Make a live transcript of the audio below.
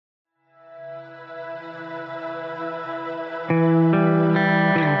Hey,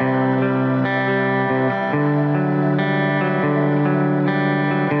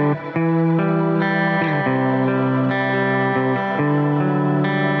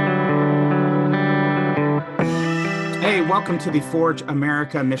 welcome to the Forge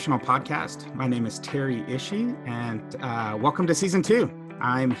America Missional Podcast. My name is Terry Ishii, and welcome to Season 2.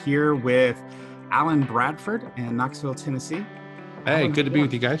 I'm here with Alan Bradford in Knoxville, Tennessee. Hey, Alan, good to be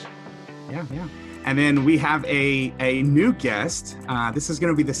with you guys. Yeah. And then we have a new guest. This is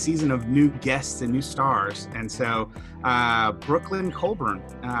going to be the season of new guests and new stars. And so Brooklyn Colburn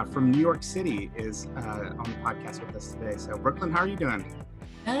from New York City is on the podcast with us today. So Brooklyn, how are you doing?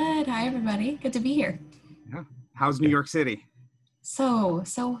 Good. Hi, everybody. Good to be here. Yeah. How's New York City? So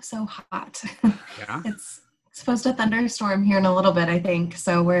hot. Yeah. It's supposed to thunderstorm here in a little bit, I think.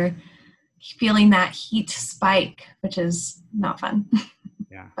 So we're feeling that heat spike, which is not fun.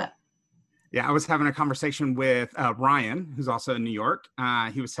 Yeah. But yeah, I was having a conversation with Ryan, who's also in New York.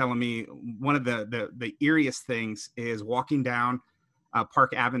 He was telling me one of the eeriest things is walking down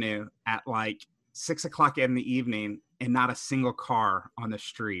Park Avenue at like 6 o'clock in the evening and not a single car on the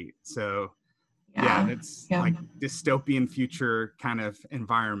street. So yeah, it's like dystopian future kind of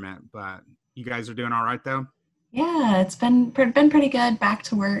environment, but you guys are doing all right though? Yeah, it's been pretty good. Back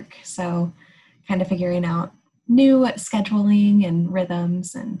to work. So kind of figuring out new scheduling and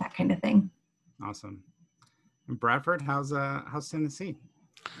rhythms and that kind of thing. Awesome. And Bradford, how's Tennessee?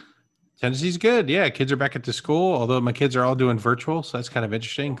 Tennessee's good. Yeah, kids are back at the school, although my kids are all doing virtual. So that's kind of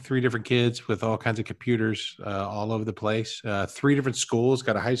interesting. 3 different kids with all kinds of computers all over the place. 3 different schools,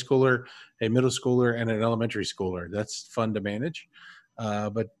 got a high schooler, a middle schooler, and an elementary schooler. That's fun to manage.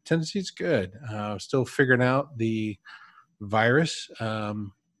 But Tennessee's good. Still figuring out the virus.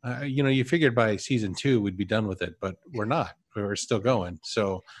 You figured by season 2 we'd be done with it, but we're not. We're still going.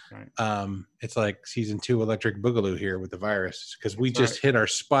 So it's like season 2 Electric Boogaloo here with the virus, because we just hit our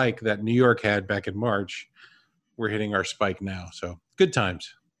spike that New York had back in March. We're hitting our spike now. So good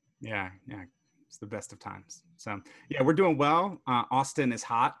times. Yeah. It's the best of times. So yeah, we're doing well. Austin is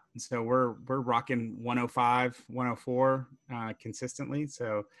hot. So we're rocking 105, 104 consistently.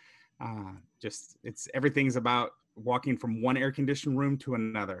 So everything's about walking from one air conditioned room to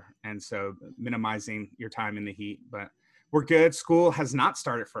another. And so minimizing your time in the heat, but we're good. School has not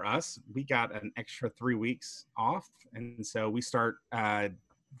started for us. We got an extra 3 weeks off. And so we start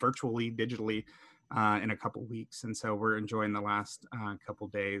virtually, digitally in a couple weeks. And so we're enjoying the last couple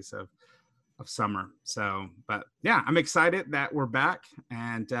days of summer. So, but yeah, I'm excited that we're back.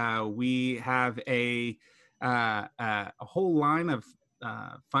 And we have a whole line of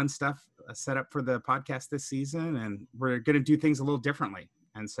fun stuff set up for the podcast this season. And we're going to do things a little differently.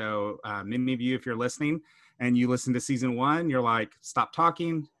 And so many of you, if you're listening, and you listen to season 1, you're like, stop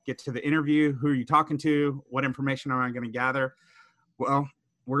talking, get to the interview. Who are you talking to? What information am I going to gather? Well,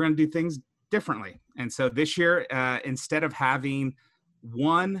 we're going to do things differently. And so this year, instead of having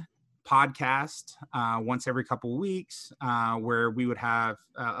one podcast once every couple of weeks, where we would have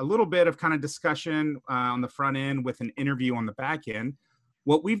a little bit of kind of discussion on the front end with an interview on the back end,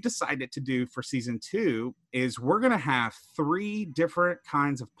 what we've decided to do for season 2 is we're going to have 3 different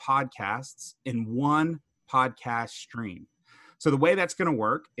kinds of podcasts in one podcast stream. So the way that's going to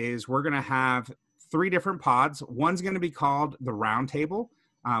work is we're going to have 3 different pods. One's going to be called The Roundtable,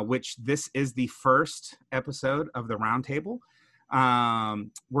 which this is the first episode of The Roundtable.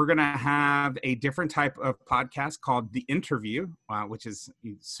 We're going to have a different type of podcast called The Interview, which is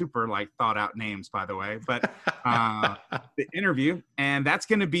super thought out names, by the way, but The Interview. And that's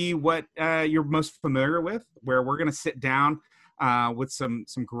going to be what you're most familiar with, where we're going to sit down with some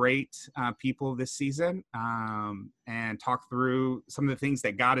great people this season and talk through some of the things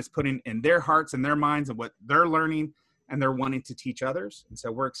that God is putting in their hearts and their minds and what they're learning and they're wanting to teach others. And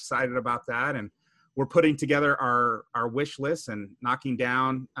so we're excited about that. And we're putting together our wish list and knocking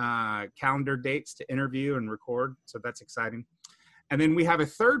down calendar dates to interview and record. So that's exciting. And then we have a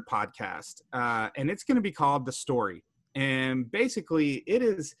third podcast, and it's going to be called The Story. And basically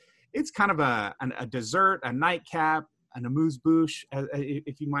it's kind of a dessert, a nightcap, an amuse-bouche,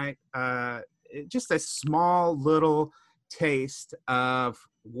 if you might, just a small little taste of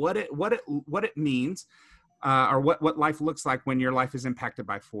what it means, or what life looks like when your life is impacted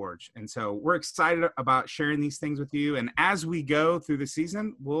by Forge. And so we're excited about sharing these things with you. And as we go through the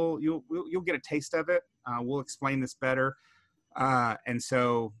season, you'll get a taste of it. We'll explain this better. And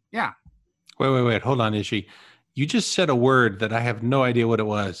so, yeah. Wait. Hold on, Ishii. You just said a word that I have no idea what it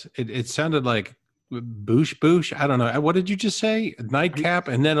was. It sounded like boosh. I don't know. What did you just say? Nightcap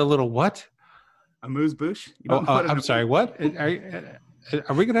and then a little what? Amuse-bouche? I'm sorry. What?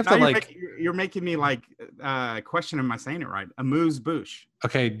 Are we going to have to you're making me question. Am I saying it right? Amuse bouche.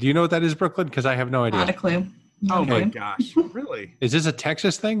 Okay. Do you know what that is, Brooklyn? Because I have no Not a idea. clue. Oh Okay. my gosh. Really? Is this a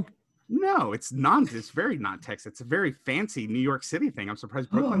Texas thing? No, it's not. It's very not Texas. It's a very fancy New York City thing. I'm surprised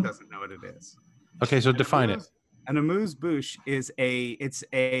Brooklyn Oh. doesn't know what it is. Okay. So define it. An amuse bouche is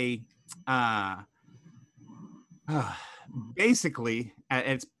basically, at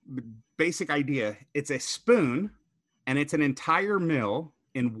its basic idea, it's a spoon, and it's an entire meal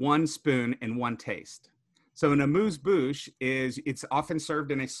in one spoon and one taste. So an amuse bouche it's often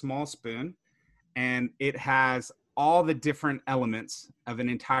served in a small spoon, and it has all the different elements of an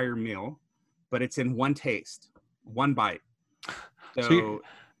entire meal, but it's in one taste, one bite. So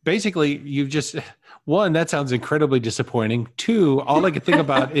basically, you've just, one, that sounds incredibly disappointing. Two, all I can think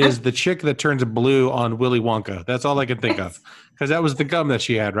about is the chick that turns blue on Willy Wonka. That's all I can think of, because that was the gum that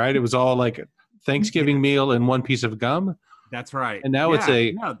she had, right? It was all like Thanksgiving meal in one piece of gum. That's right. And now it's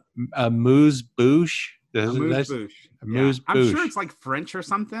a amuse bouche. Amuse bouche. Amuse bouche. I'm sure it's like French or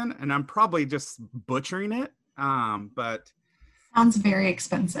something, and I'm probably just butchering it. But sounds very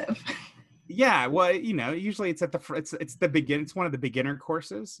expensive. Yeah, well, usually it's at it's the begin. It's one of the beginner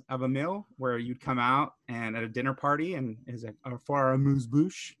courses of a meal where you'd come out and at a dinner party and is for our amuse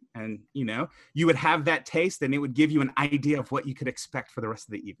bouche, and you would have that taste, and it would give you an idea of what you could expect for the rest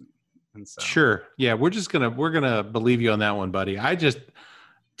of the evening. And so, sure, yeah, we're gonna believe you on that one, buddy.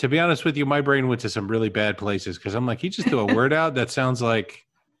 To be honest with you, my brain went to some really bad places because I'm like, he just threw a word out that sounds like.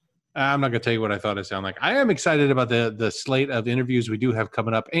 I'm not going to tell you what I thought it sounded like. I am excited about the slate of interviews we do have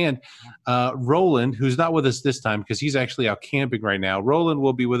coming up. And Roland, who's not with us this time because he's actually out camping right now. Roland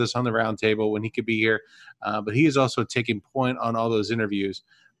will be with us on the roundtable when he could be here. But he is also taking point on all those interviews.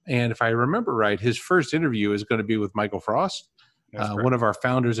 And if I remember right, his first interview is going to be with Michael Frost, one of our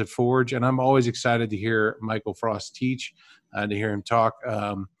founders at Forge. And I'm always excited to hear Michael Frost teach and to hear him talk.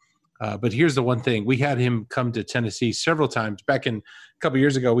 But here's the one thing. We had him come to Tennessee several times. Back in a couple of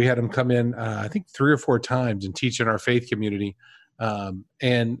years ago, we had him come in, I think 3 or 4 times and teach in our faith community.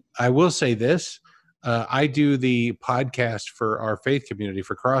 And I will say this, I do the podcast for our faith community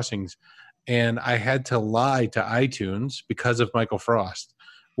for Crossings, and I had to lie to iTunes because of Michael Frost,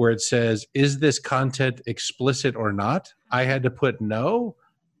 where it says, is this content explicit or not? I had to put no.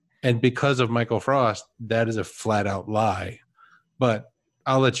 And because of Michael Frost, that is a flat out lie. But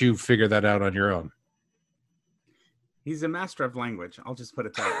I'll let you figure that out on your own. He's a master of language. I'll just put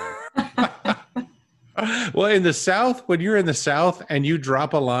it that way. Well, in the South, when you're in the South and you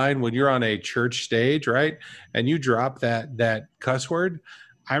drop a line when you're on a church stage, right? And you drop that cuss word,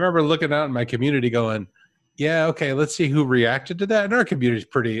 I remember looking out in my community going, yeah, okay, let's see who reacted to that. And our community's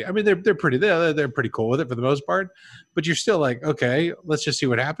pretty, I mean, they're pretty cool with it for the most part, but you're still like, okay, let's just see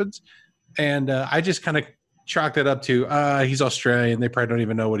what happens. And I just kind of chalked it up to he's Australian. They probably don't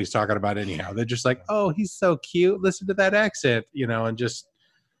even know what he's talking about anyhow. They're just like, oh, he's so cute. Listen to that accent, and just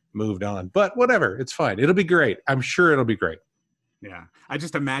moved on. But whatever, it's fine. It'll be great. I'm sure it'll be great. Yeah, I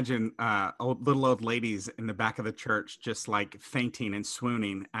just imagine little old ladies in the back of the church just like fainting and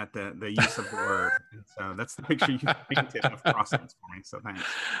swooning at the use of the word. And so that's the picture you painted of Crossings for me. So thanks.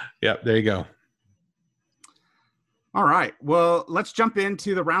 Yep, there you go. All right. Well, let's jump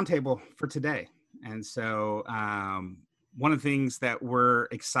into the roundtable for today. And so one of the things that we're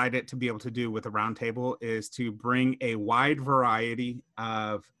excited to be able to do with the roundtable is to bring a wide variety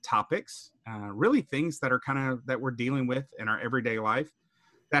of topics, really things that are that we're dealing with in our everyday life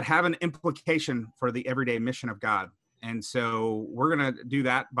that have an implication for the everyday mission of God. And so we're going to do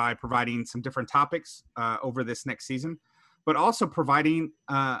that by providing some different topics over this next season, but also providing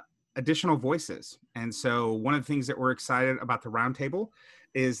additional voices. And so one of the things that we're excited about the roundtable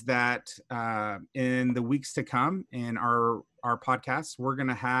is that in the weeks to come in our podcasts, we're going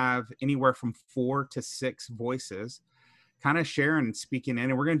to have anywhere from 4 to 6 voices kind of sharing and speaking in,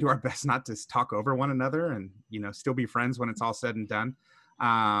 and we're going to do our best not to talk over one another and, still be friends when it's all said and done.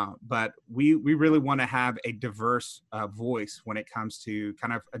 But we really want to have a diverse voice when it comes to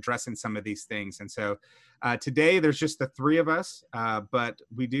kind of addressing some of these things. And so today there's just the 3 of us, but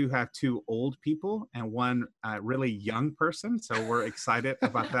we do have 2 old people and 1 really young person. So we're excited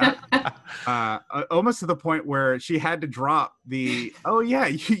about that. Almost to the point where she had to drop oh yeah,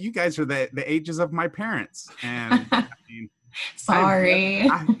 you guys are the ages of my parents. And I mean, sorry.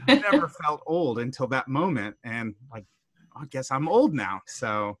 I've never felt old until that moment. And like, I guess I'm old now.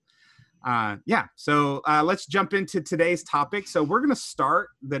 So So let's jump into today's topic. So we're going to start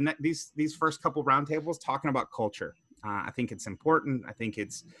these first couple roundtables talking about culture. I think it's important. I think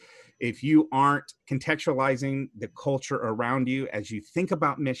if you aren't contextualizing the culture around you as you think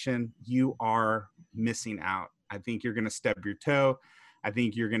about mission, you are missing out. I think you're going to stub your toe. I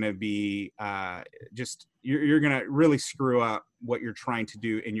think you're going to be you're going to really screw up what you're trying to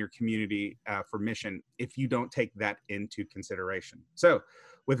do in your community for mission if you don't take that into consideration. So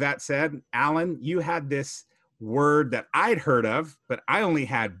with that said, Alan, you had this word that I'd heard of, but I only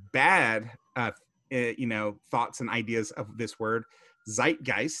had bad, thoughts and ideas of this word,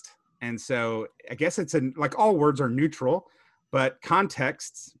 zeitgeist. And so I guess like all words are neutral, but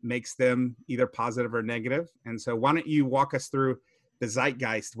context makes them either positive or negative. And so why don't you walk us through the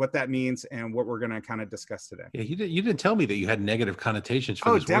zeitgeist, what that means, and what we're going to kind of discuss today. Yeah, you didn't tell me that you had negative connotations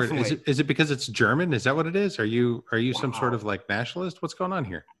for this definitely. word. Is it because it's German? Is that what it is? Are you some sort of like nationalist? What's going on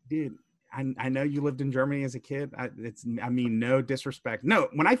here? Dude, I know you lived in Germany as a kid. I mean, no disrespect. No,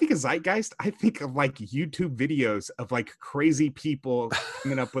 when I think of zeitgeist, I think of like YouTube videos of like crazy people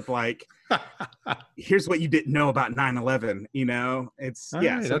coming up with like, here's what you didn't know about 9/11. It's All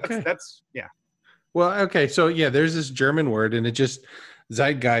right, so okay. That's yeah. Well, okay. So yeah, there's this German word, and it just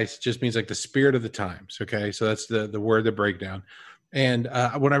zeitgeist just means like the spirit of the times. Okay. So that's the word, the breakdown. And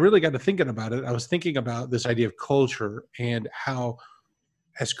when I really got to thinking about it, I was thinking about this idea of culture and how,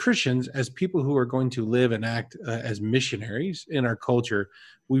 as Christians, as people who are going to live and act as missionaries in our culture,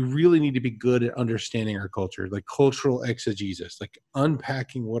 we really need to be good at understanding our culture, like cultural exegesis, like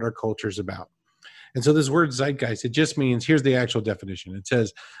unpacking what our culture is about. And so this word zeitgeist, it just means, here's the actual definition. It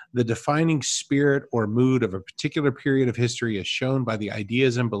says, the defining spirit or mood of a particular period of history is shown by the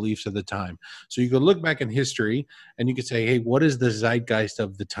ideas and beliefs of the time. So you could look back in history and you could say, hey, what is the zeitgeist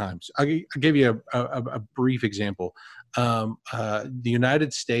of the times? I'll give you a brief example. The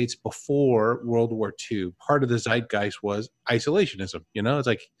United States before World War II, part of the zeitgeist was isolationism. It's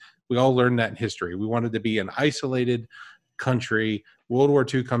like we all learned that in history. We wanted to be an isolated country. World War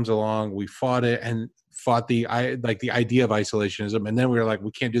II comes along, we fought it and fought the idea of isolationism, and then we were like,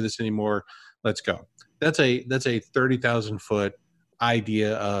 we can't do this anymore. Let's go. That's a 30,000 foot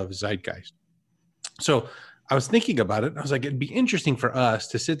idea of zeitgeist. So I was thinking about it, and I was like, it'd be interesting for us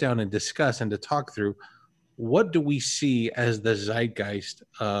to sit down and discuss and to talk through, what do we see as the zeitgeist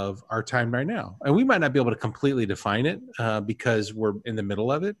of our time right now? And we might not be able to completely define it because we're in the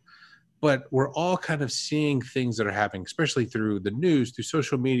middle of it. But we're all kind of seeing things that are happening, especially through the news, through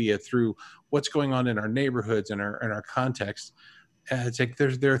social media, through what's going on in our neighborhoods and our context. It's like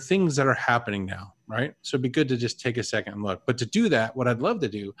there are things that are happening now, right? So it'd be good to just take a second and look. But to do that, what I'd love to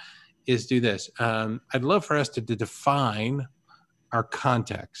do is do this. I'd love for us to define our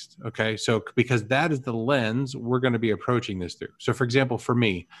context, okay? So because that is the lens we're going to be approaching this through. So for example, for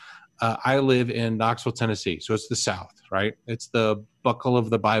me, I live in Knoxville, Tennessee. So it's the South, right? It's the buckle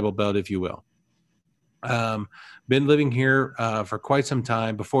of the Bible Belt, if you will. Been living here for quite some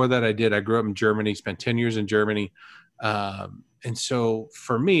time. Before that, I grew up in Germany, spent 10 years in Germany. And so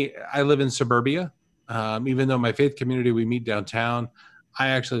for me, I live in suburbia. Even though my faith community, we meet downtown, I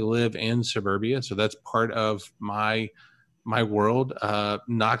actually live in suburbia. So that's part of my world.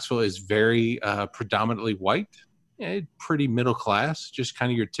 Knoxville is very predominantly white. Pretty middle class, just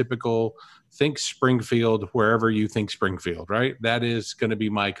kind of your typical, think Springfield, wherever you think Springfield, right? That is going to be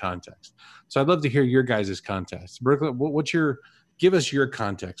my context. So I'd love to hear your guys' context. Brooklyn, give us your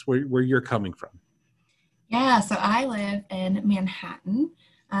context, where you're coming from. Yeah, so I live in Manhattan,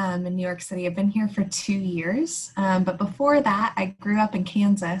 in New York City. I've been here for 2 years. But before that, I grew up in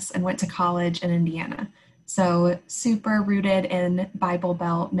Kansas and went to college in Indiana. So super rooted in Bible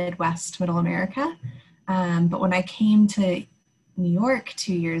Belt, Midwest, Middle America. But when I came to New York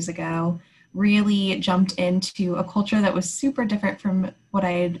 2 years ago, really jumped into a culture that was super different from what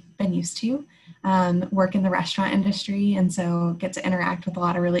I had been used to. Work in the restaurant industry, and so get to interact with a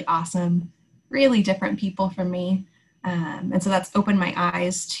lot of really awesome, really different people from me. And so that's opened my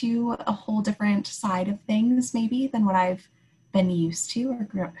eyes to a whole different side of things maybe than what I've been used to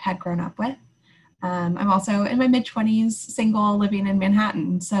or had grown up with. I'm also in my mid-20s, single, living in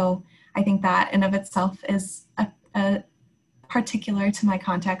Manhattan. So I think that in of itself is a particular to my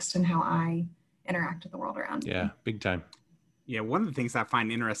context and how I interact with the world around me. Yeah, big time. Yeah, one of the things I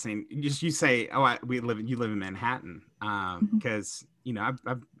find interesting, you say, you live in Manhattan, because I've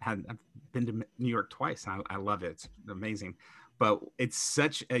been to New York twice. And I love it; it's amazing, but it's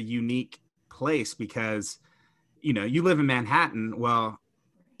such a unique place because you live in Manhattan. Well,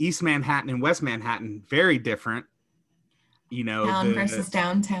 East Manhattan and West Manhattan, very different. Town versus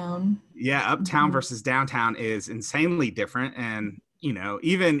downtown. Yeah, uptown versus downtown is insanely different. And,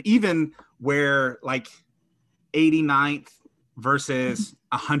 even where like 89th versus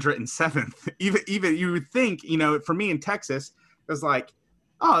 107th, even you would think, for me in Texas, it was like,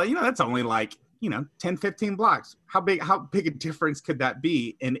 oh, that's only like 10, 15 blocks. How big a difference could that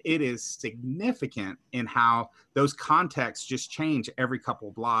be? And it is significant in how those contexts just change every couple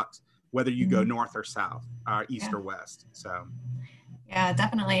of blocks, whether you go north or south, east or west. So. Yeah,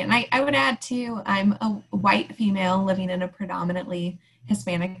 definitely. And I would add too, I'm a white female living in a predominantly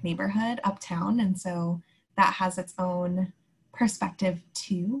Hispanic neighborhood uptown. And so that has its own perspective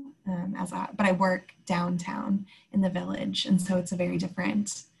too, but I work downtown in the Village. And so it's a very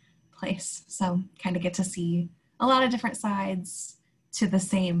different place. So kind of get to see a lot of different sides to the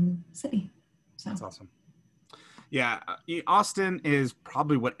same city. So that's awesome. Yeah, Austin is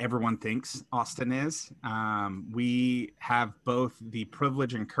probably what everyone thinks Austin is. We have both the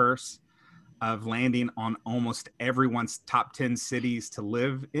privilege and curse of landing on almost everyone's top 10 cities to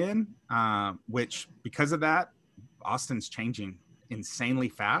live in, which because of that, Austin's changing insanely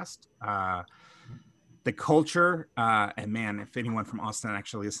fast. The culture, and man, if anyone from Austin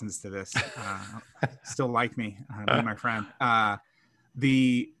actually listens to this, still like me, be my friend.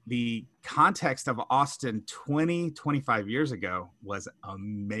 The context of Austin 25 years ago was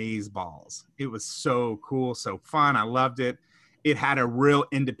amazeballs. It was so cool, so fun. I loved it. It had a real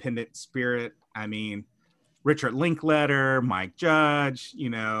independent spirit. I mean, Richard Linklater, Mike Judge,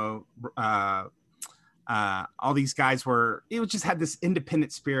 all these guys it just had this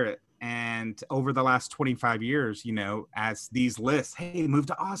independent spirit. And over the last 25 years, as these lists, hey, move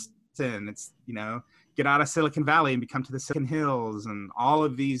to Austin, it's, get out of Silicon Valley and become to the Silicon Hills and all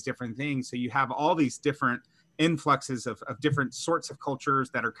of these different things. So you have all these different influxes of different sorts of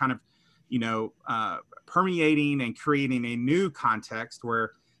cultures that are kind of, permeating and creating a new context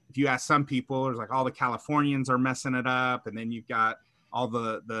where if you ask some people, there's like all the Californians are messing it up. And then you've got all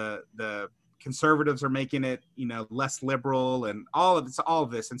the conservatives are making it, less liberal and all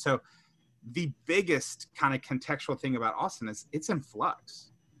of this. And so the biggest kind of contextual thing about Austin is it's in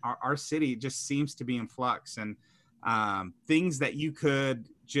flux. Our city just seems to be in flux, and things that you could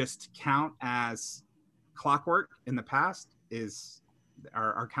just count as clockwork in the past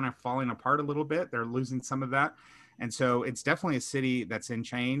are kind of falling apart a little bit. They're losing some of that. And so it's definitely a city that's in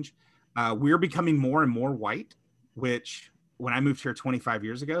change. We're becoming more and more white, which when I moved here 25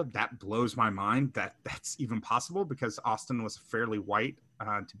 years ago, that blows my mind that that's even possible, because Austin was fairly white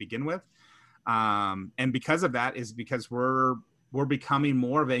to begin with. And because of that is because we're becoming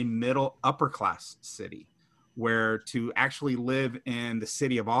more of a middle upper class city, where to actually live in the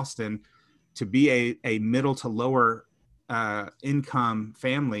city of Austin, to be a middle to lower income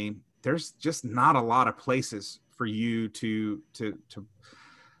family, there's just not a lot of places for you to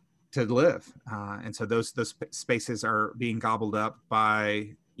live. And so those spaces are being gobbled up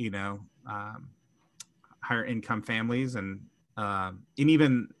by, higher income families and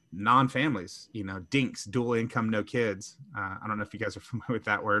even non-families, dinks, dual income, no kids. I don't know if you guys are familiar with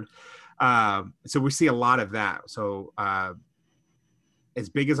that word. So we see a lot of that. So as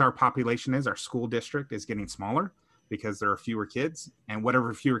big as our population is, our school district is getting smaller because there are fewer kids, and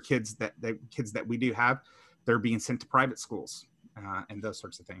whatever fewer kids that we do have, they're being sent to private schools and those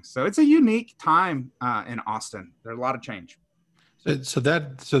sorts of things. So it's a unique time in Austin. There's a lot of change. So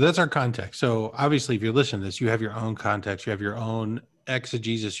that's our context. So obviously, if you're listening to this, you have your own context, you have your own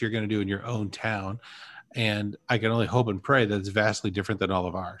exegesis you're going to do in your own town. And I can only hope and pray that it's vastly different than all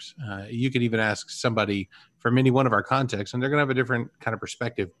of ours. You could even ask somebody from any one of our contexts, and they're going to have a different kind of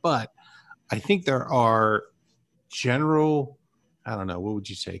perspective. But I think there are general, I don't know, what would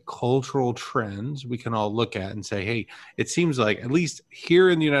you say, cultural trends we can all look at and say, hey, it seems like, at least here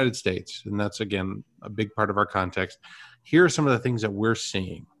in the United States, and that's, again, a big part of our context, here are some of the things that we're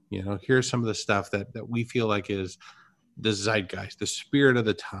seeing. Here's some of the stuff that we feel like is the zeitgeist, the spirit of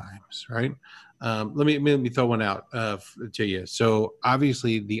the times, right? Let me throw one out to you. So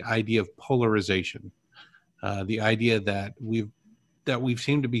obviously the idea of polarization, the idea that we've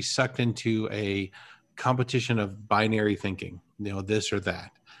seemed to be sucked into a competition of binary thinking, this or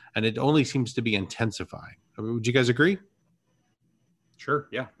that, and it only seems to be intensifying. Would you guys agree? Sure.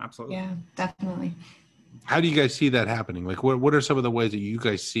 Yeah, absolutely. Yeah, definitely. How do you guys see that happening? Like, what are some of the ways that you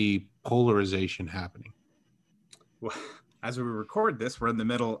guys see polarization happening? Well, as we record this, we're in the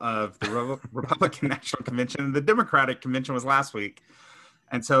middle of the Republican National Convention, and the Democratic Convention was last week.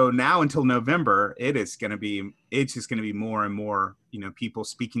 And so now until November, it's just going to be more and more, people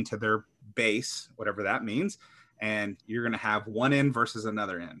speaking to their base, whatever that means. And you're going to have one end versus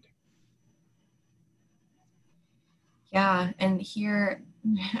another end. Yeah. And here,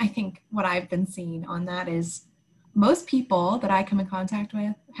 I think what I've been seeing on that is most people that I come in contact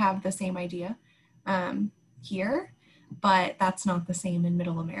with have the same idea here, but that's not the same in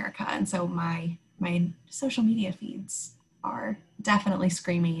Middle America. And so my social media feeds are definitely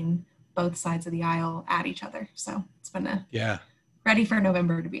screaming both sides of the aisle at each other. So it's been Yeah. ready for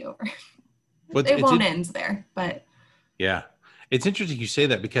November to be over. Well, it won't end there, but. Yeah. It's interesting you say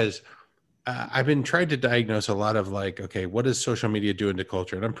that because I've been trying to diagnose a lot of like, okay, what is social media doing to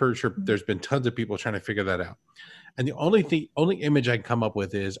culture? And I'm pretty sure there's been tons of people trying to figure that out. And the only image I can come up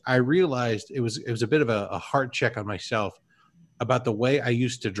with is I realized it was a bit of a heart check on myself about the way I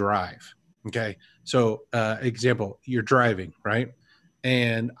used to drive. Okay. So example, you're driving, right?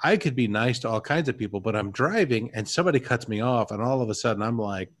 And I could be nice to all kinds of people, but I'm driving and somebody cuts me off and all of a sudden I'm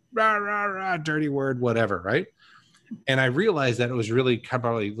like, rah, rah, rah, dirty word, whatever. Right. And I realized that it was really kind of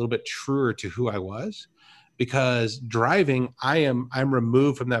probably a little bit truer to who I was, because driving, I'm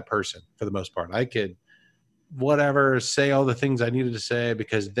removed from that person for the most part. I could whatever, say all the things I needed to say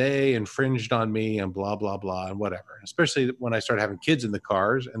because they infringed on me and blah, blah, blah, and whatever. Especially when I started having kids in the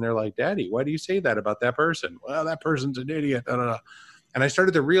cars and they're like, Daddy, why do you say that about that person? Well, that person's an idiot. Da, da, da. And I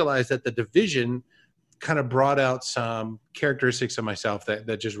started to realize that the division kind of brought out some characteristics of myself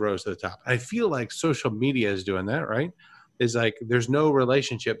that just rose to the top. And I feel like social media is doing that, right? Is like, there's no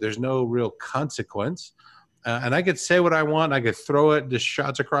relationship. There's no real consequence. And I could say what I want. I could throw it, just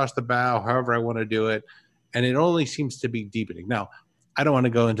shots across the bow, however I want to do it. And it only seems to be deepening. Now, I don't want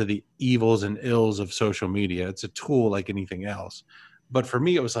to go into the evils and ills of social media. It's a tool like anything else. But for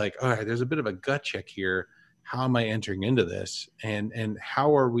me, it was like, all right, there's a bit of a gut check here. How am I entering into this? And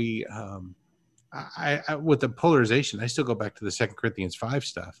how are we, I with the polarization, I still go back to the 2 Corinthians 5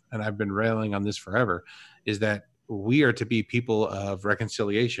 stuff. And I've been railing on this forever, is that we are to be people of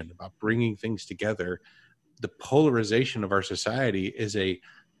reconciliation, about bringing things together. The polarization of our society is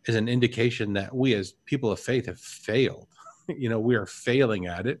an indication that we as people of faith have failed. We are failing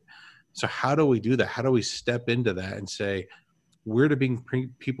at it. So how do we do that? How do we step into that and say, we're to bring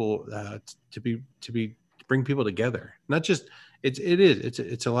people to bring people together? Not just,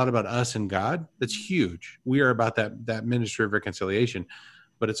 it's a lot about us and God. That's huge. We are about that ministry of reconciliation,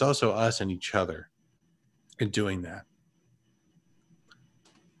 but it's also us and each other in doing that.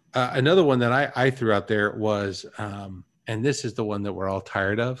 Another one that I threw out there was, and this is the one that we're all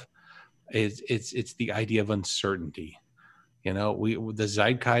tired of, is it's the idea of uncertainty. The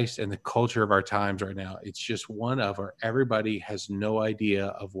zeitgeist and the culture of our times right now, it's just one of our, everybody has no idea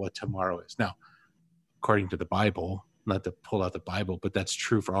of what tomorrow is. Now, according to the Bible, not to pull out the Bible, but that's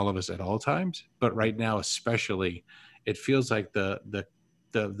true for all of us at all times. But right now, especially, it feels like the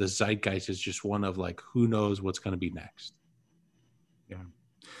zeitgeist is just one of like, who knows what's going to be next.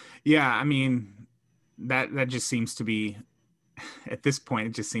 Yeah. I mean, that just seems to be, at this point,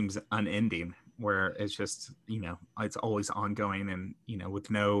 it just seems unending, where it's just, it's always ongoing, and,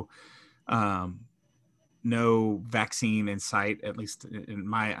 with no vaccine in sight, at least in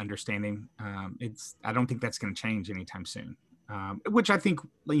my understanding, I don't think that's going to change anytime soon. Which I think,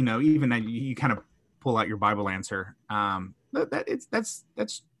 even that you kind of pull out your Bible answer, that's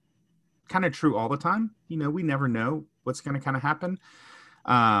kind of true all the time. We never know what's going to kind of happen.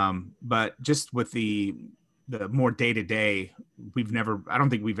 But just with the more day to day, I don't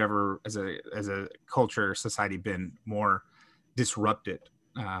think we've ever, as a culture, society, been more disrupted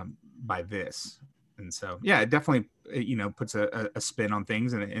by this. And so, yeah, it definitely, puts a spin on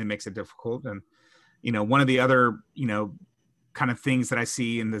things, and it makes it difficult. And, one of the other, kind of things that I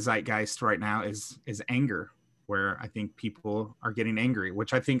see in the zeitgeist right now is anger, where I think people are getting angry,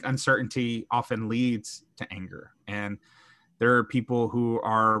 which I think uncertainty often leads to anger. And there are people who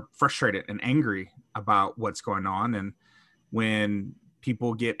are frustrated and angry about what's going on. And when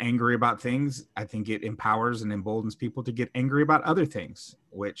people get angry about things, I think it empowers and emboldens people to get angry about other things,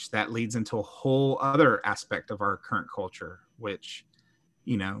 which that leads into a whole other aspect of our current culture, which,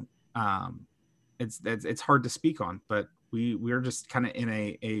 it's hard to speak on, but we're just kind of in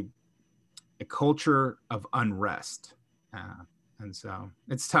a culture of unrest. And so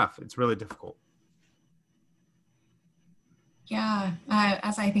it's tough. It's really difficult. Yeah,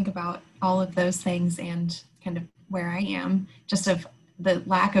 as I think about all of those things and kind of where I am, just of the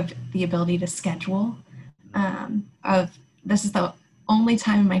lack of the ability to schedule, of this is the only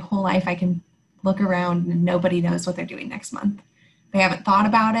time in my whole life I can look around and nobody knows what they're doing next month. They haven't thought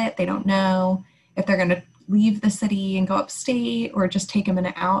about it. They don't know if they're going to leave the city and go upstate or just take a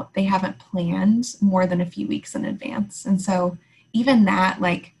minute out. They haven't planned more than a few weeks in advance. And so even that,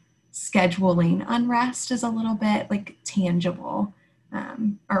 like, scheduling unrest is a little bit like tangible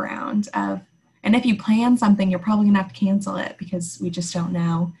around of, and if you plan something, you're probably gonna have to cancel it because we just don't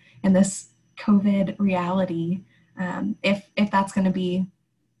know in this COVID reality if that's going to be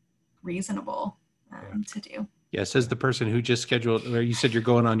reasonable to do. Yeah, says the person who just scheduled, or you said you're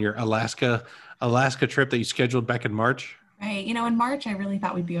going on your Alaska trip that you scheduled back in March. Right. You know, in March, I really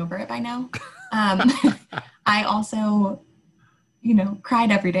thought we'd be over it by now. Um, I also, you know,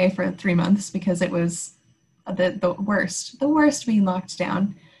 cried every day for 3 months because it was the worst being locked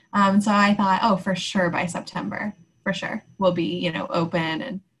down. So I thought, oh, for sure by September, for sure we'll be, you know,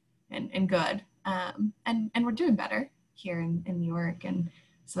 open and good. And we're doing better here in New York, and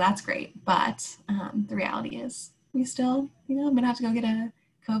so that's great. But the reality is, we still, you know, I'm gonna have to go get a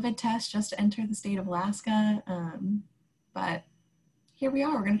COVID test just to enter the state of Alaska. But here we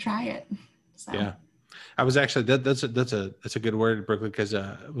are. We're gonna try it. So. Yeah. I was actually that's a good word, Brooklyn, because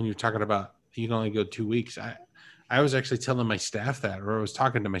when you're talking about you can only go 2 weeks, I was actually telling my staff that, or I was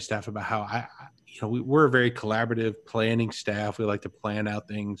talking to my staff about how we're a very collaborative planning staff. We like to plan out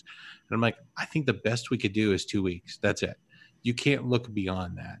things, and I'm like, I think the best we could do is 2 weeks. That's it. You can't look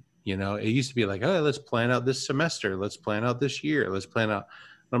beyond that. You know, it used to be like, oh, let's plan out this semester, let's plan out this year, let's plan out.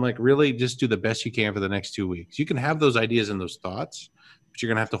 And I'm like, really, just do the best you can for the next 2 weeks. You can have those ideas and those thoughts, but you're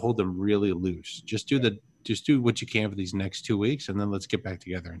gonna have to hold them really loose. Just do what you can for these next 2 weeks, and then let's get back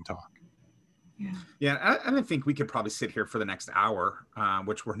together and talk. Yeah, I think we could probably sit here for the next hour,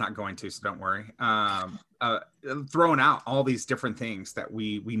 which we're not going to, so don't worry. Throwing out all these different things that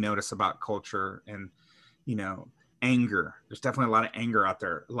we notice about culture and, you know, anger. There's definitely a lot of anger out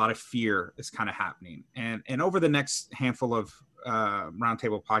there. A lot of fear is kind of happening. And over the next handful of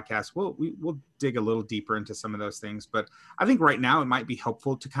roundtable podcasts, we'll dig a little deeper into some of those things. But I think right now it might be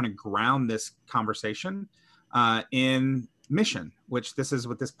helpful to kind of ground this conversation in mission, which this is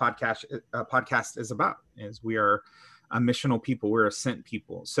what this podcast is about. Is we are a missional people. We're a sent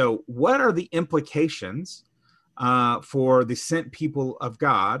people. So what are the implications for the sent people of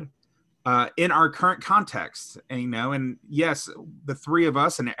God in our current context? And, you know, and yes, the three of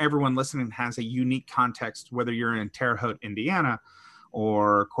us and everyone listening has a unique context, whether you're in Terre Haute, Indiana,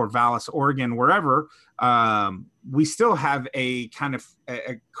 or Corvallis, Oregon, wherever. We still have a kind of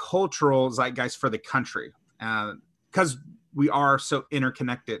a cultural zeitgeist for the country, because we are so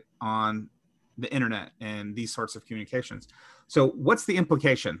interconnected on the internet and these sorts of communications. So what's the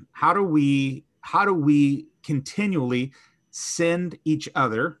implication? How do we continually send each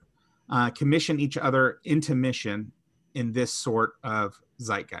other, commission each other into mission in this sort of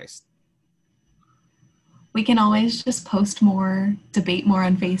zeitgeist? We can always just post more, debate more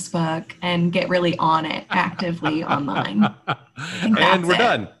on Facebook, and get really on it actively online. And we're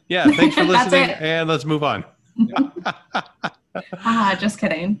done. Yeah, thanks for listening, and let's move on. Just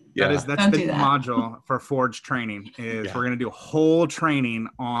kidding. Yeah. That's the module for Forge training is we're going to do a whole training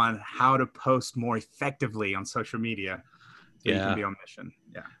on how to post more effectively on social media. So you can be on mission.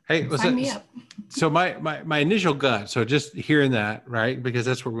 Yeah. Hey, sign me up. So my initial gut, so just hearing that, right? Because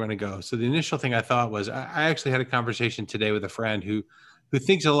that's where we're going to go. So the initial thing I thought was I actually had a conversation today with a friend who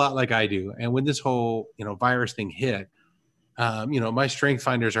thinks a lot like I do. And when this whole, virus thing hit, my strength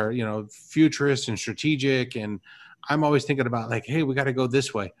finders are, futurist and strategic. And I'm always thinking about like, hey, we got to go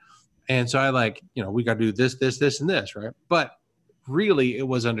this way. And so I we got to do this, and this, right? But really it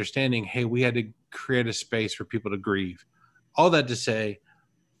was understanding, hey, we had to create a space for people to grieve. All that to say,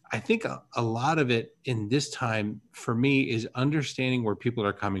 I think a lot of it in this time for me is understanding where people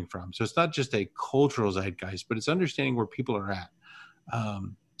are coming from. So it's not just a cultural zeitgeist, but it's understanding where people are at.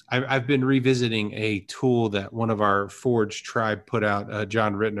 I've been revisiting a tool that one of our Forge tribe put out,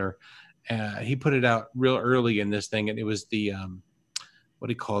 John Rittner. He put it out real early in this thing, and it was the what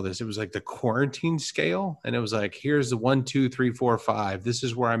do you call this? It was like the quarantine scale, and it was like, here's the 1, 2, 3, 4, 5. This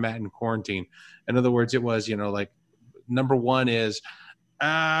is where I'm at in quarantine. In other words, it was like number 1 is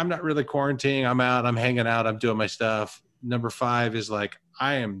I'm not really quarantining. I'm out. I'm hanging out. I'm doing my stuff. Number 5 is like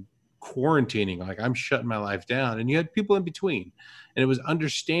I am quarantining, like I'm shutting my life down. And you had people in between, and it was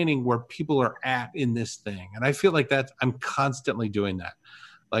understanding where people are at in this thing. And I feel like I'm constantly doing that.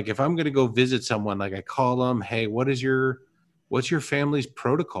 Like if I'm going to go visit someone, like I call them, hey, what's your family's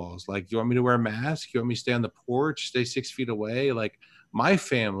protocols? Like, do you want me to wear a mask? Do you want me to stay on the porch, stay 6 feet away? Like my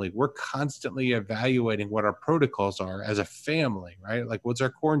family, we're constantly evaluating what our protocols are as a family, right? Like what's our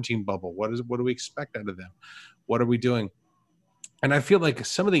quarantine bubble? What do we expect out of them? What are we doing? And I feel like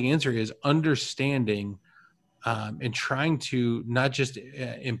some of the answer is understanding and trying to not just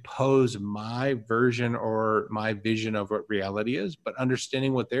impose my version or my vision of what reality is, but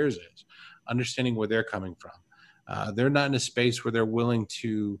understanding what theirs is, understanding where they're coming from. They're not in a space where they're willing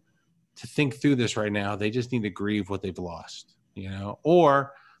to think through this right now. They just need to grieve what they've lost,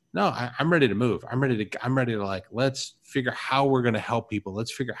 or no, I'm ready to move. I'm ready to like, let's figure how we're going to help people.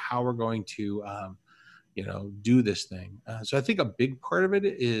 Let's figure how we're going to, do this thing. So I think a big part of it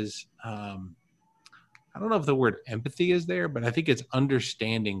is I don't know if the word empathy is there, but I think it's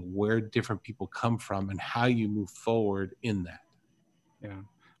understanding where different people come from and how you move forward in that. Yeah.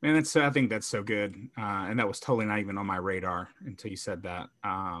 Man, I think that's so good. And that was totally not even on my radar until you said that.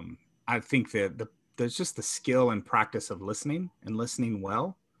 I think that there's just the skill and practice of listening and listening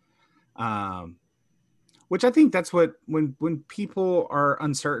well. Which I think that's what, when people are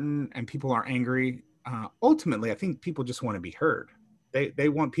uncertain and people are angry, ultimately, I think people just want to be heard. They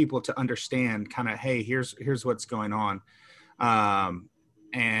want people to understand kind of, hey, here's what's going on.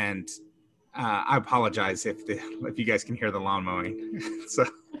 And I apologize if you guys can hear the lawn mowing. So,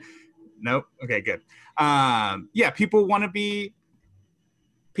 nope. Okay, good. Yeah, people want to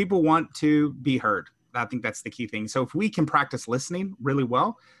be heard. I think that's the key thing. So if we can practice listening really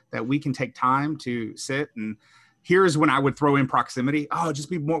well, that we can take time to sit, and here's when I would throw in proximity. Oh, just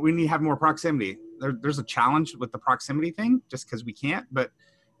be more, we need to have more proximity. There's a challenge with the proximity thing just because we can't, but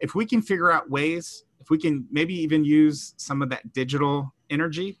if we can figure out ways, if we can maybe even use some of that digital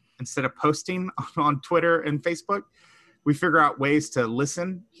energy instead of posting on Twitter and Facebook, we figure out ways to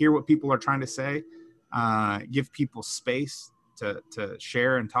listen, hear what people are trying to say, give people space to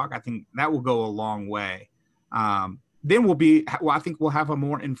share and talk. I think that will go a long way. Then I think we'll have a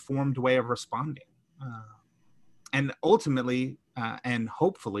more informed way of responding. And ultimately, and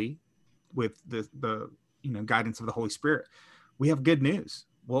hopefully with the guidance of the Holy Spirit, we have good news.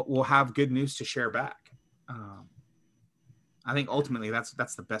 We'll have good news to share back. I think ultimately that's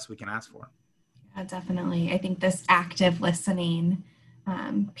the best we can ask for. Yeah, definitely. I think this active listening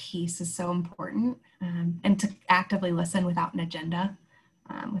piece is so important, and to actively listen without an agenda,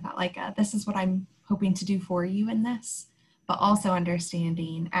 without this is what I'm hoping to do for you in this, but also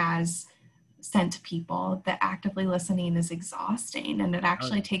understanding as sent people that actively listening is exhausting and it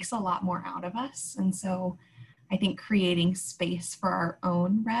actually takes a lot more out of us. And so I think creating space for our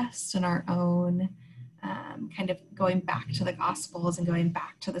own rest and our own kind of going back to the Gospels and going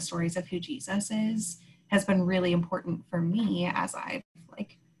back to the stories of who Jesus is has been really important for me as I've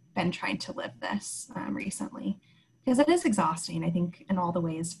been trying to live this recently, because it is exhausting, I think, in all the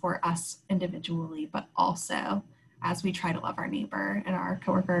ways for us individually, but also as we try to love our neighbor and our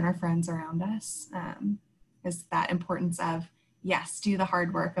coworker and our friends around us, is that importance of, yes, do the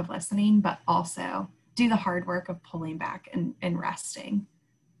hard work of listening, but also do the hard work of pulling back and resting.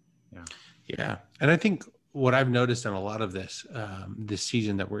 Yeah. And I think what I've noticed in a lot of this, this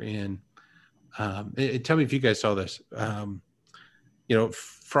season that we're in, tell me if you guys saw this, it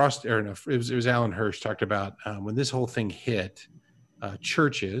was Alan Hirsch talked about when this whole thing hit,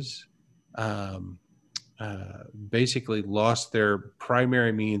 churches basically lost their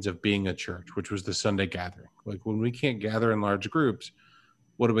primary means of being a church, which was the Sunday gathering. Like, when we can't gather in large groups,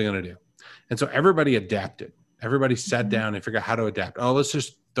 what are we going to do? And so everybody adapted. Everybody sat down and figured out how to adapt. Oh, let's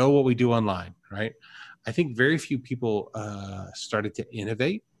just throw what we do online, right? I think very few people started to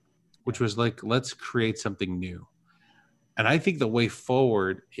innovate, which was like, let's create something new. And I think the way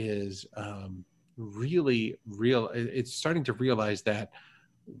forward is really real. It's starting to realize that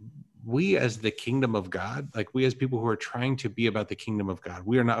we as the kingdom of God, like we as people who are trying to be about the kingdom of God,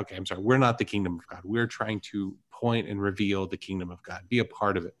 we're not the kingdom of God. We're trying to point and reveal the kingdom of God, be a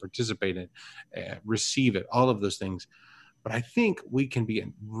part of it, participate in it, receive it, all of those things. But I think we can be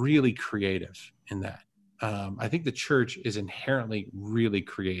really creative in that. I think the church is inherently really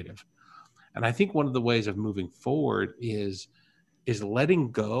creative. And I think one of the ways of moving forward is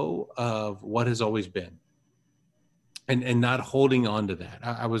letting go of what has always been and not holding on to that.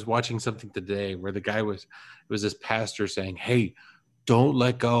 I was watching something today where it was this pastor saying, hey, don't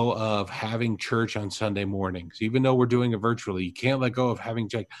let go of having church on Sunday mornings. Even though we're doing it virtually, you can't let go of having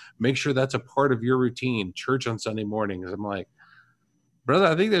church. Make sure that's a part of your routine, church on Sunday mornings. I'm like, brother,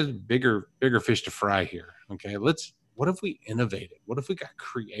 I think there's bigger fish to fry here. Okay, what if we innovated? What if we got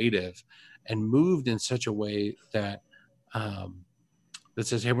creative and moved in such a way that that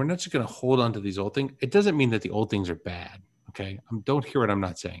says, hey, we're not just going to hold on to these old things. It doesn't mean that the old things are bad. Okay, don't hear what I'm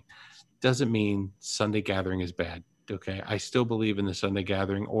not saying. It doesn't mean Sunday gathering is bad. Okay, I still believe in the Sunday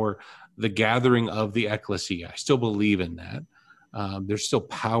gathering or the gathering of the ecclesia. I still believe in that. There's still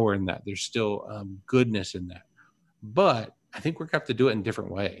power in that. There's still goodness in that. But I think we're going to have to do it in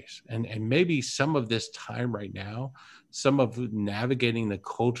different ways. And maybe some of this time right now, some of navigating the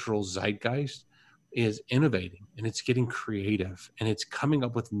cultural zeitgeist is innovating, and it's getting creative, and it's coming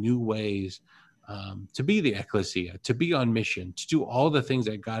up with new ways to be the ecclesia, to be on mission, to do all the things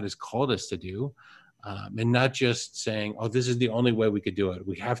that God has called us to do, and not just saying, oh, this is the only way we could do it.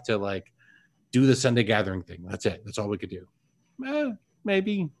 We have to do the Sunday gathering thing. That's it. That's all we could do.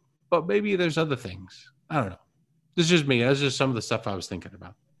 Maybe, but maybe there's other things. I don't know. This is just me. That's just some of the stuff I was thinking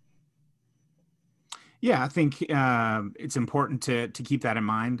about. Yeah, I think it's important to keep that in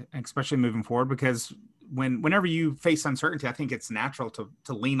mind, especially moving forward, because whenever you face uncertainty, I think it's natural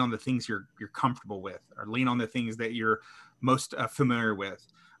to lean on the things you're comfortable with, or lean on the things that you're most familiar with.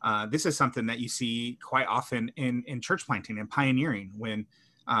 This is something that you see quite often in church planting and pioneering. When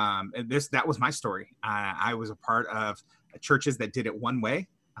that was my story. I was a part of churches that did it one way,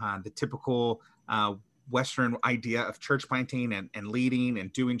 the typical Western idea of church planting and leading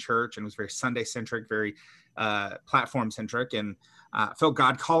and doing church, and it was very Sunday centric, very platform centric, and felt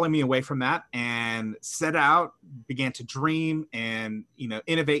God calling me away from that, and set out, began to dream and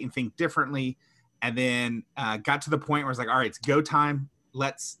innovate and think differently, and then got to the point where it's like, all right, it's go time.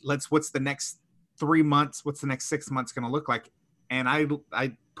 Let's what's the next 3 months? What's the next 6 months going to look like? And I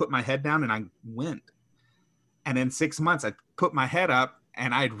put my head down and I went. And in 6 months, I put my head up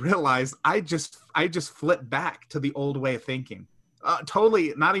and I realized I just flipped back to the old way of thinking.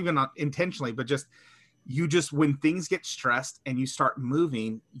 Totally, not even intentionally, but just when things get stressed and you start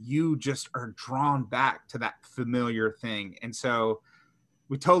moving, you just are drawn back to that familiar thing. And so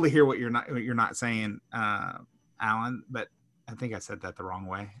we totally hear what you're not saying, Alan, but I think I said that the wrong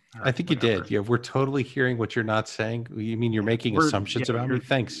way. I think whatever. You did. Yeah, we're totally hearing what you're not saying. You mean you're making assumptions about me?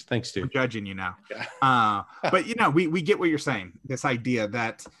 Thanks, dude. We're judging you now. Yeah. But we get what you're saying. This idea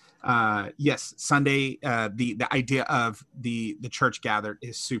that yes, Sunday, the idea of the church gathered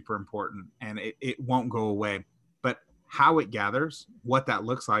is super important, and it won't go away. But how it gathers, what that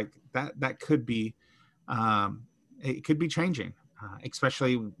looks like, that could be it could be changing,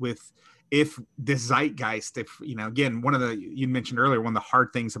 especially with. If the zeitgeist, again, you mentioned earlier, one of the hard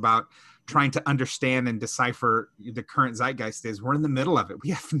things about trying to understand and decipher the current zeitgeist is we're in the middle of it.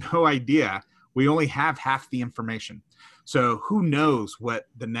 We have no idea. We only have half the information. So who knows what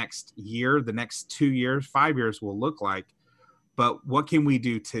the next year, the next 2 years, 5 years will look like. But what can we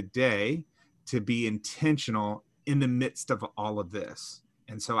do today to be intentional in the midst of all of this?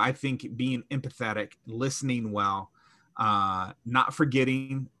 And so I think being empathetic, listening well, not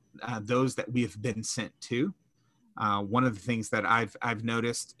forgetting those that we have been sent to. One of the things that I've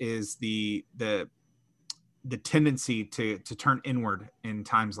noticed is the tendency to turn inward in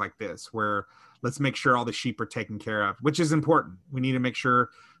times like this, where let's make sure all the sheep are taken care of, which is important. We need to make sure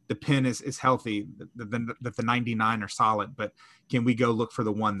the pen is healthy, that the 99 are solid, but can we go look for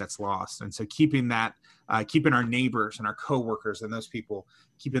the one that's lost? And so keeping that, keeping our neighbors and our coworkers and those people,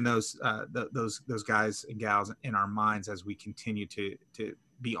 keeping those guys and gals in our minds as we continue to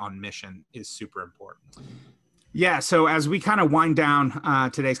be on mission is super important. Yeah. So as we kind of wind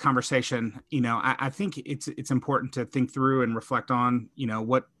down today's conversation, I think it's important to think through and reflect on,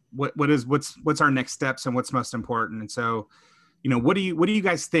 what's our next steps and what's most important. And so, what do you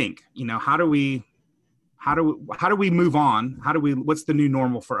guys think? How do we move on? What's the new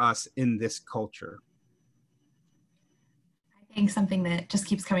normal for us in this culture? I think something that just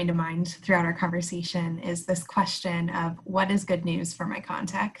keeps coming to mind throughout our conversation is this question of what is good news for my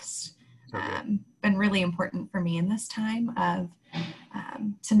context. Been really important for me in this time of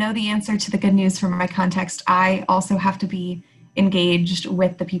to know the answer to the good news from my context. I also have to be engaged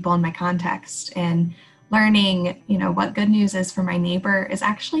with the people in my context, and learning, what good news is for my neighbor is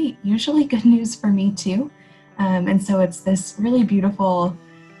actually usually good news for me too. And so it's this really beautiful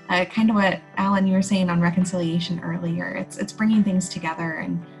kind of what Alan, you were saying on reconciliation earlier. It's bringing things together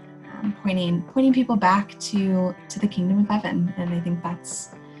and pointing people back to the kingdom of heaven. And I think that's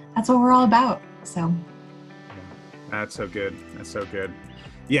what we're all about. So that's so good. That's so good.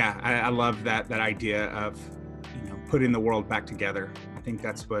 Yeah, I love that idea of putting the world back together. I think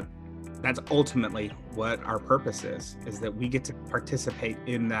that's ultimately what our purpose is that we get to participate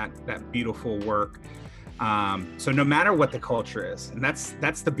in that beautiful work. So no matter what the culture is, and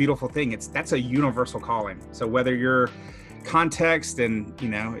that's the beautiful thing, that's a universal calling. So whether you're context and,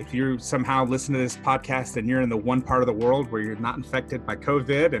 if you somehow listen to this podcast and you're in the one part of the world where you're not infected by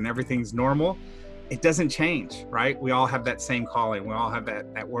COVID and everything's normal, it doesn't change, right? We all have that same calling. We all have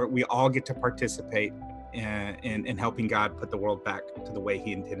that work. We all get to participate in helping God put the world back to the way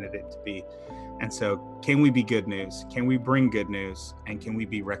he intended it to be. And so can we be good news? Can we bring good news? And can we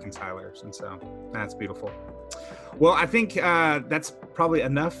be reconcilers? And so that's beautiful. Well, I think that's probably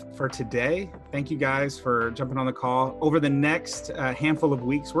enough for today. Thank you guys for jumping on the call. Over the next handful of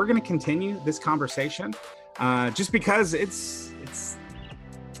weeks, we're going to continue this conversation just because it's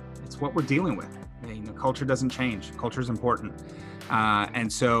what we're dealing with. Culture doesn't change. Culture is important.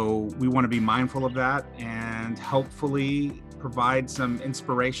 And so we want to be mindful of that and hopefully provide some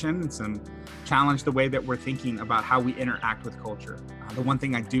inspiration and some challenge the way that we're thinking about how we interact with culture. The one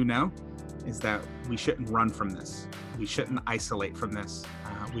thing I do know is that we shouldn't run from this. We shouldn't isolate from this.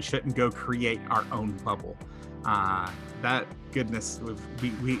 We shouldn't go create our own bubble. That goodness,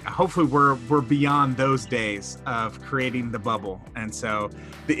 we hopefully we're beyond those days of creating the bubble. And so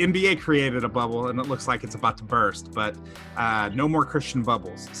the NBA created a bubble, and it looks like it's about to burst. But no more Christian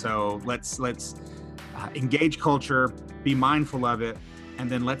bubbles. So let's engage culture, be mindful of it, and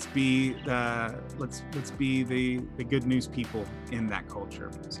then let's be the good news people in that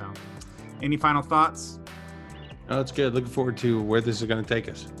culture. So, any final thoughts? Oh, it's good. Looking forward to where this is going to take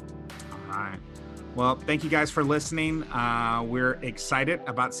us. All right. Well, thank you guys for listening. We're excited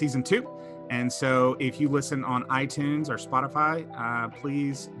about season 2. And so if you listen on iTunes or Spotify,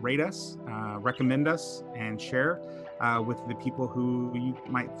 please rate us, recommend us, and share with the people who you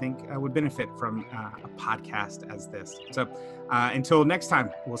might think would benefit from a podcast as this. So until next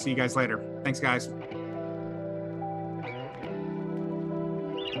time, we'll see you guys later. Thanks, guys.